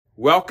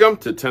Welcome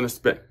to Tennis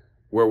Spin,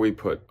 where we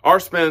put our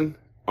spin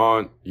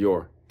on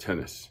your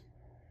tennis.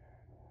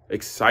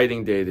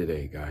 Exciting day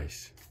today,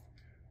 guys.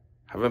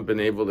 Haven't been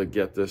able to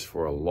get this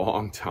for a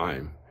long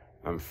time.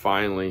 I'm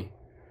finally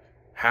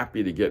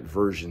happy to get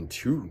version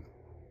 2.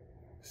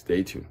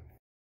 Stay tuned.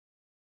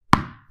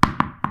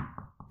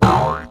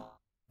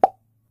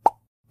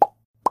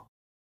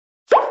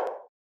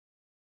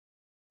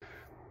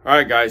 All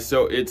right, guys,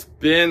 so it's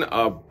been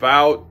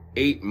about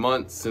 8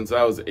 months since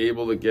I was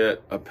able to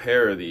get a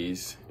pair of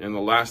these. And the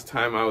last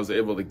time I was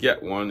able to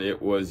get one, it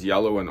was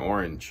yellow and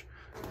orange.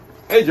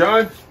 Hey,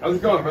 John. How's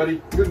it going,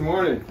 buddy? Good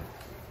morning.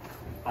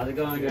 How's it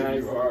going, There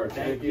guys? you are.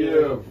 Thank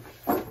you.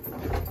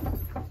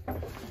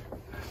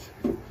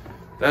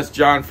 That's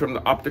John from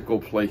the optical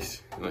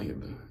place.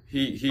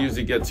 He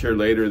usually gets here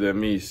later than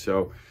me,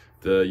 so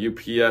the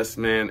UPS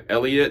man,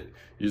 Elliot,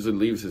 usually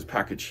leaves his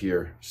package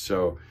here.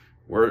 So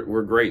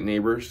we're great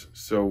neighbors,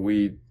 so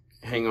we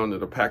hang on to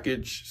the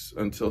package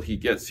until he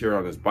gets here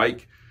on his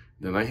bike.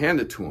 Then I hand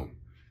it to him.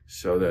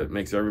 So that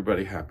makes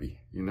everybody happy,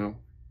 you know?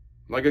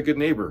 Like a good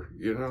neighbor,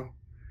 you know?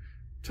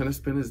 Tennis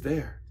Spin is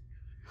there.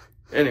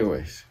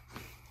 Anyways,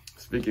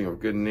 speaking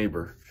of good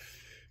neighbor,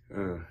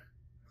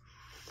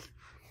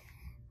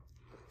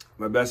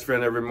 my best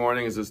friend every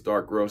morning is this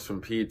dark roast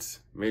from Pete's.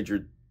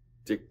 Major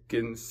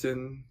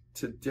Dickinson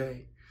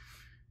today.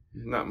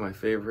 Not my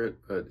favorite,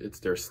 but it's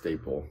their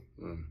staple.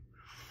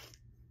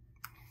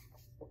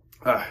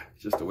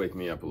 Just to wake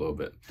me up a little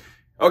bit.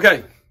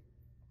 Okay,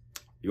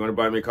 you want to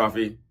buy me a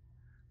coffee?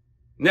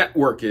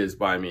 Network is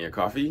buy me a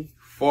coffee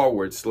 /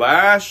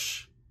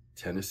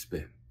 Tennis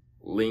Spin.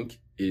 Link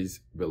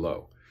is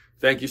below.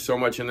 Thank you so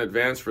much in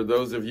advance for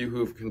those of you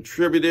who've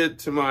contributed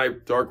to my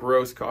dark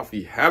roast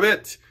coffee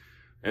habit.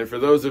 And for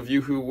those of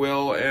you who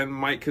will and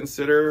might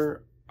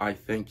consider, I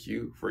thank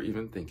you for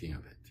even thinking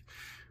of it.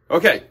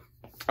 Okay,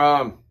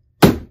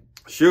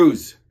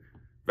 shoes.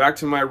 Back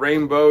to my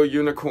rainbow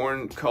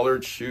unicorn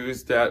colored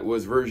shoes. That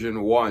was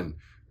version 1.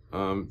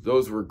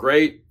 Those were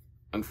great.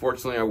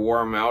 Unfortunately, I wore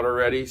them out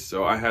already,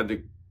 so I had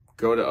to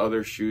go to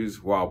other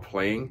shoes while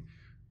playing.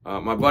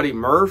 My buddy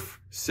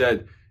Murph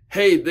said,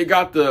 hey, they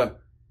got the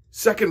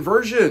second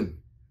version.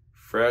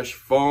 Fresh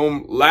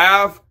Foam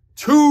Lav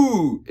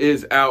 2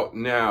 is out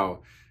now.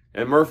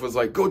 And Murph was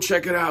like, go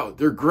check it out.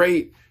 They're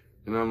great.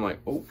 And I'm like,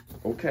 oh,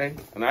 okay.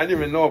 And I didn't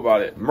even know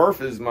about it.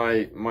 Murph is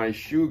my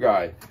shoe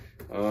guy.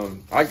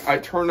 I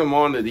turned them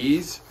on to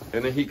these,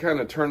 and then he kind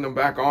of turned them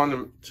back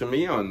on to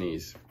me on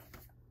these.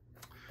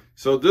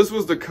 So this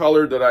was the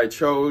color that I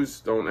chose.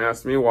 Don't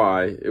ask me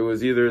why. It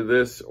was either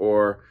this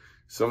or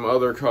some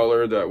other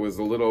color that was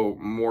a little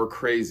more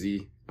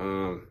crazy,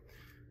 or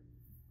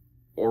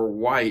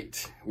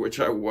white,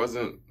 which I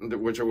wasn't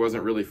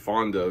really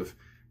fond of.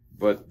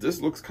 But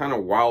this looks kind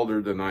of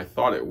wilder than I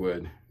thought it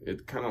would.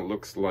 It kind of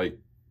looks like,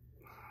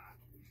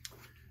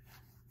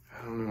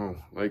 I don't know,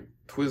 like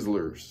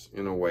Twizzlers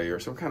in a way, or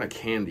some kind of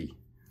candy.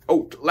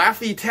 Oh,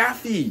 Laffy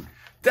Taffy.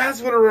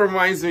 That's what it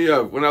reminds me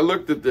of. When I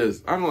looked at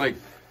this, I'm like,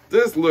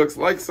 this looks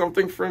like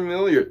something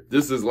familiar.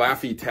 This is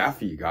Laffy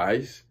Taffy,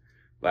 guys.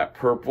 That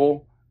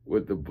purple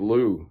with the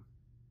blue.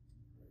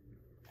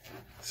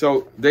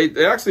 So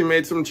they actually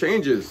made some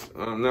changes.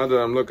 Now that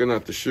I'm looking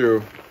at the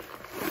shoe.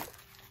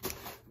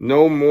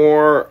 No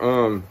more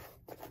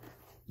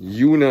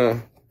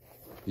Una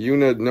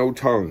no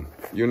tongue.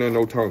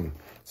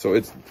 So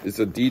it's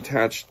a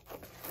detached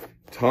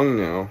tongue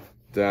now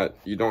that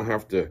you don't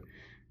have to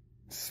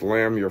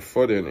slam your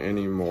foot in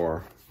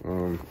anymore.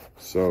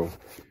 So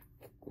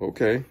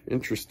okay,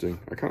 interesting.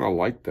 I kind of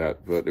like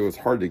that, but it was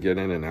hard to get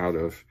in and out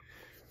of.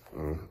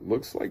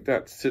 Looks like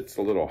that sits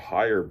a little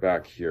higher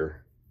back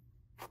here.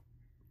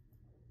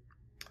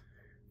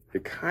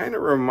 It kind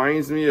of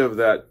reminds me of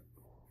that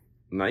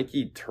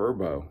Nike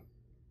Turbo.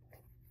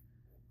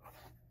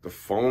 The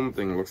foam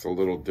thing looks a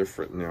little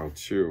different now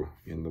too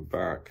in the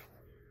back.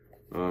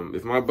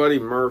 If my buddy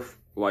Murph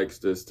likes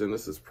this, then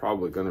this is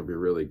probably going to be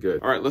really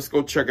good. All right, let's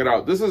go check it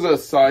out. This is a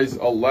size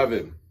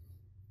 11.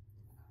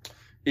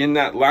 In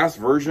that last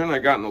version, I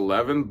got an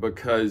 11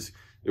 because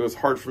it was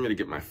hard for me to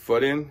get my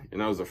foot in,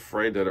 and I was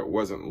afraid that it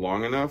wasn't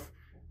long enough.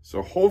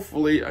 So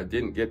hopefully I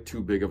didn't get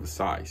too big of a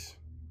size.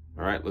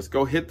 All right, let's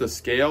go hit the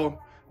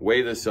scale,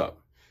 weigh this up.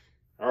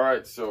 All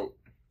right, so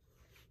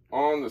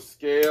on the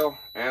scale,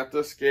 at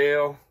the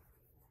scale,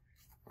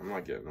 I'm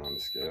not getting on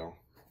the scale.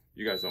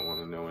 You guys don't want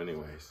to know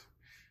anyways.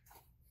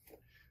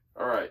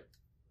 All right,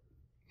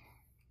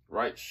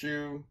 right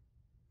shoe,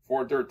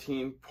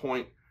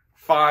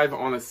 413.5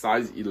 on a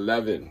size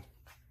 11.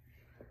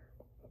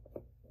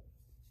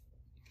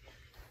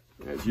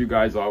 As you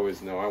guys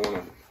always know, I want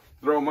to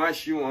throw my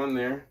shoe on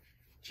there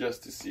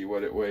just to see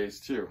what it weighs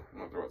too. I'm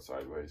gonna throw it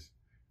sideways.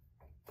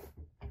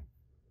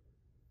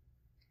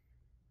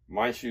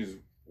 My shoes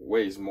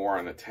weighs more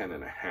on a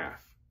 10.5.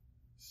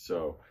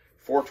 So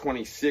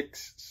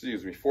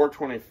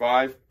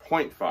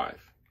 425.5.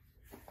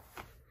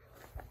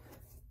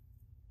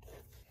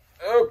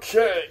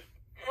 Okay.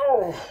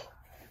 Oh.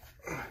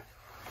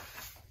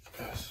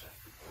 Yes.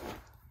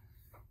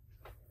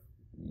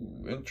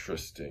 Ooh,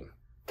 interesting.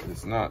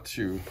 is not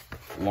too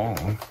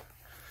long,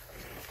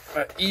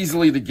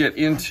 easily to get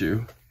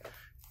into.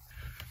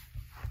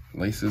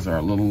 Laces are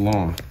a little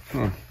long.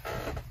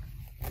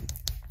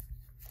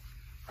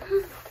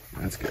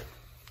 That's good.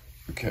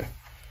 Okay.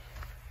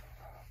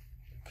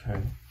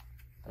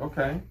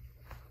 Okay.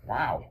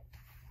 Wow.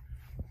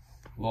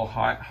 A little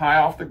high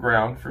off the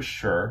ground for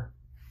sure.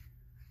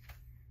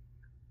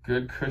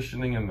 Good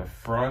cushioning in the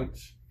front.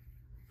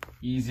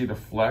 Easy to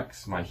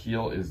flex. My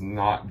heel is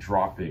not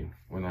dropping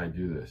when I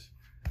do this.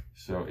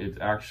 So it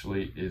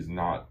actually is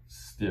not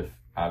stiff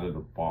out of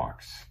the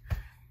box.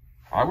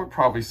 I would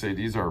probably say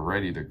these are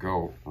ready to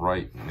go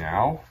right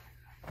now.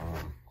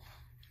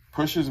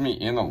 Pushes me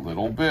in a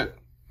little bit,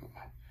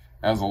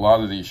 as a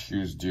lot of these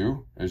shoes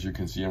do. As you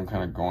can see, I'm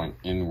kind of going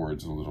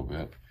inwards a little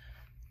bit.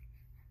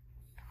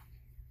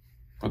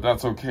 But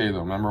that's okay though.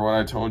 Remember what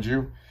I told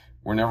you?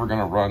 We're never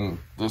gonna run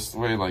this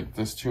way like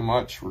this too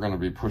much. We're gonna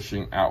be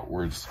pushing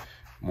outwards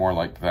more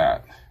like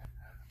that.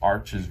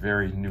 Arch is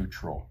very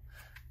neutral.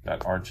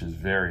 That arch is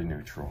very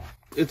neutral.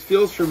 It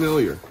feels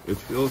familiar. It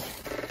feels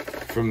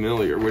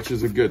familiar, which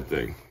is a good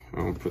thing.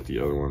 I'll put the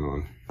other one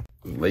on.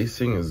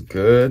 Lacing is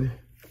good.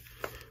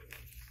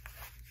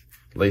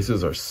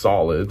 Laces are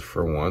solid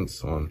for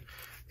once. On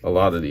a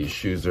lot of these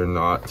shoes, they're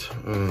not.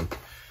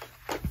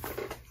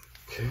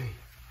 Okay.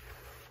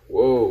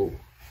 Whoa.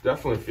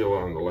 Definitely feel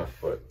it on the left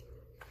foot.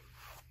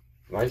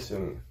 Nice,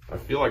 and I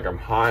feel like I'm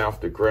high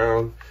off the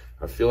ground.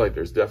 I feel like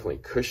there's definitely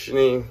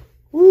cushioning.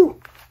 Woo!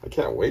 I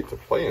can't wait to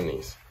play in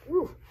these.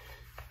 Woo!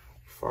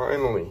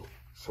 Finally,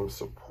 some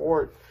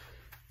support,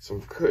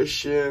 some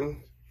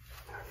cushion.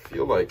 I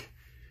feel like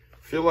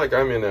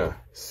I'm in a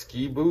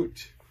ski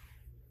boot,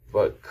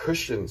 but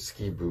cushion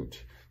ski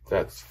boot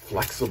that's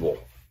flexible.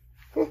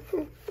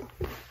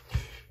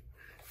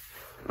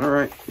 All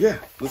right, yeah,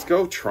 let's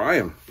go try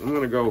them. I'm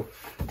gonna go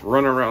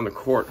run around the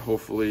court,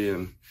 hopefully,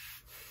 and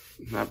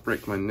not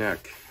break my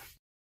neck.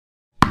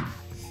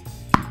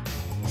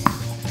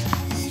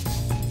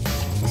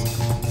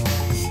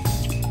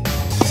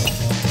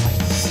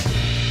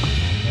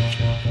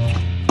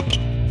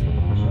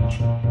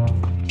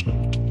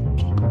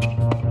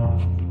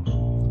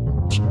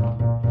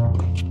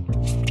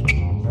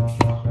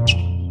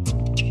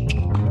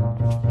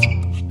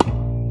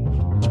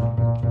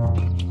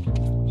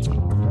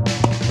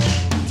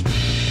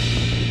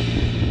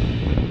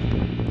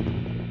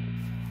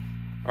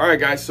 All right,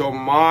 guys, so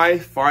my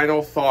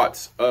final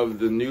thoughts of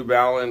the New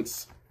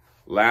Balance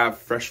Lab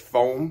Fresh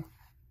Foam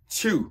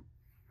 2.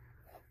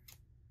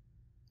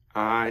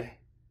 I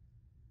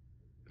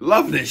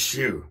love this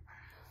shoe.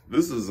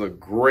 This is a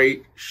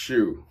great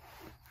shoe.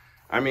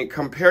 I mean,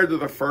 compared to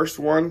the first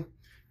one,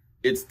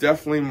 it's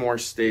definitely more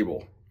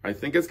stable. I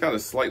think it's got a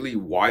slightly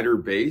wider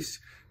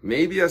base,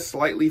 maybe a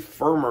slightly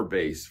firmer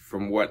base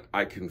from what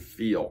I can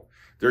feel.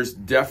 There's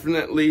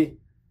definitely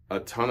a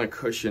ton of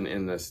cushion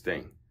in this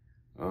thing.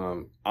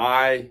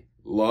 I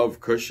love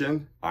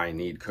cushion. I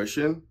need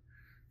cushion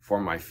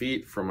for my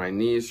feet, for my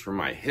knees, for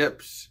my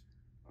hips.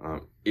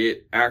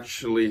 It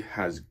actually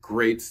has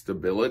great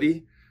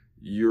stability.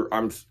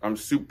 I'm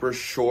super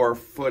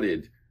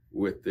sure-footed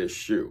with this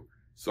shoe.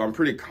 So I'm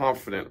pretty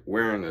confident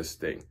wearing this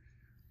thing.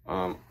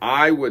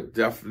 I would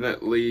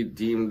definitely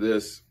deem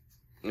this,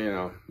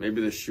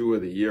 maybe the shoe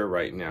of the year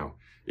right now.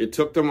 It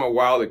took them a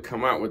while to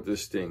come out with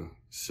this thing.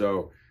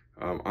 So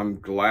I'm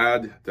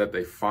glad that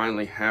they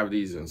finally have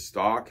these in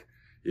stock.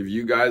 If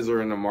you guys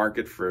are in the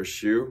market for a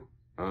shoe,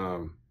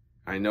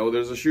 I know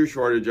there's a shoe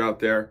shortage out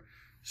there.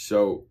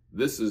 So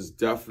this is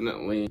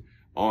definitely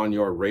on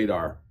your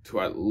radar to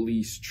at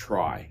least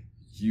try.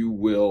 You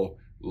will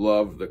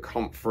love the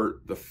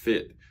comfort, the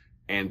fit,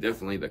 and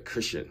definitely the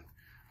cushion.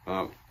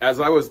 As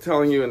I was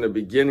telling you in the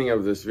beginning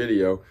of this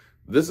video,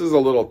 this is a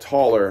little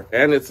taller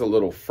and it's a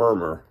little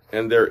firmer,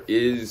 and there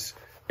is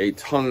a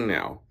tongue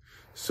now.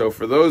 So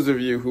for those of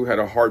you who had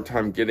a hard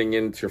time getting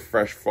into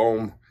Fresh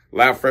Foam,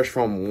 Lab Fresh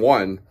Foam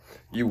 1,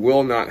 you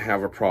will not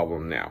have a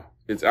problem now.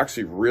 It's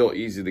actually real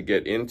easy to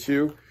get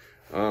into.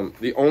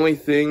 The only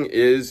thing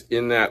is,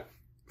 in that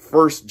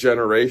first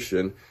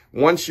generation,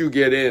 once you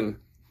get in,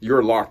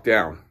 you're locked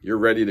down. You're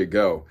ready to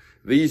go.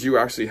 These you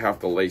actually have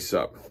to lace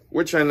up,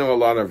 which I know a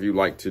lot of you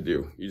like to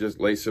do. You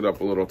just lace it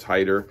up a little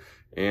tighter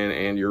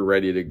and you're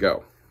ready to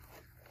go.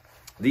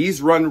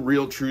 These run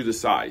real true to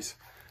size.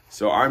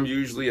 So I'm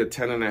usually a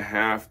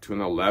 10.5 to an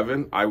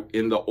 11.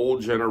 In the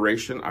old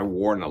generation, I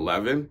wore an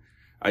 11.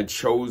 I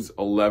chose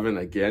 11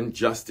 again,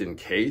 just in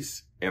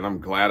case. And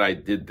I'm glad I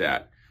did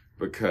that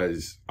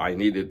because I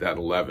needed that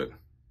 11.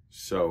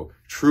 So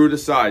true to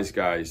size,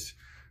 guys.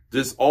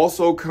 This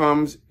also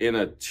comes in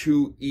a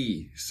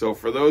 2E. So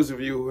for those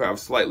of you who have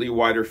slightly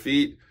wider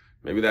feet,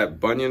 maybe that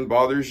bunion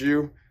bothers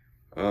you,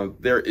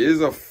 there is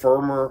a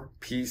firmer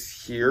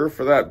piece here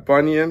for that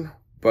bunion,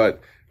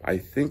 but I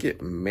think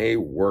it may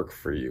work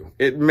for you.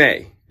 It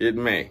may.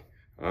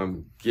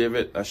 Give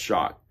it a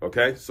shot,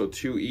 okay? So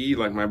 2E,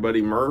 like my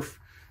buddy Murph,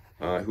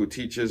 who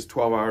teaches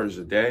 12 hours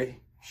a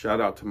day.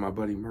 Shout out to my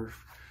buddy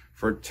Murph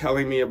for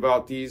telling me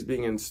about these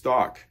being in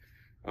stock.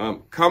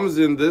 Comes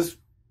in this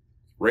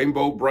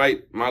Rainbow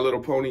Bright My Little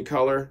Pony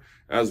color,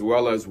 as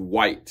well as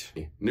white.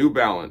 New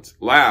Balance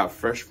Lav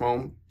Fresh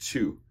Foam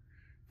 2.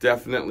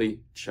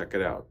 Definitely check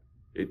it out.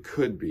 It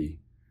could be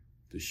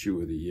the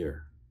shoe of the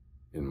year,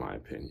 in my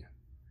opinion.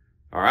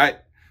 All right.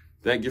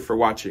 Thank you for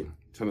watching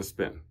Tennis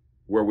Spin,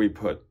 where we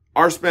put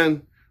our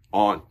spin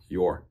on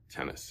your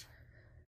tennis.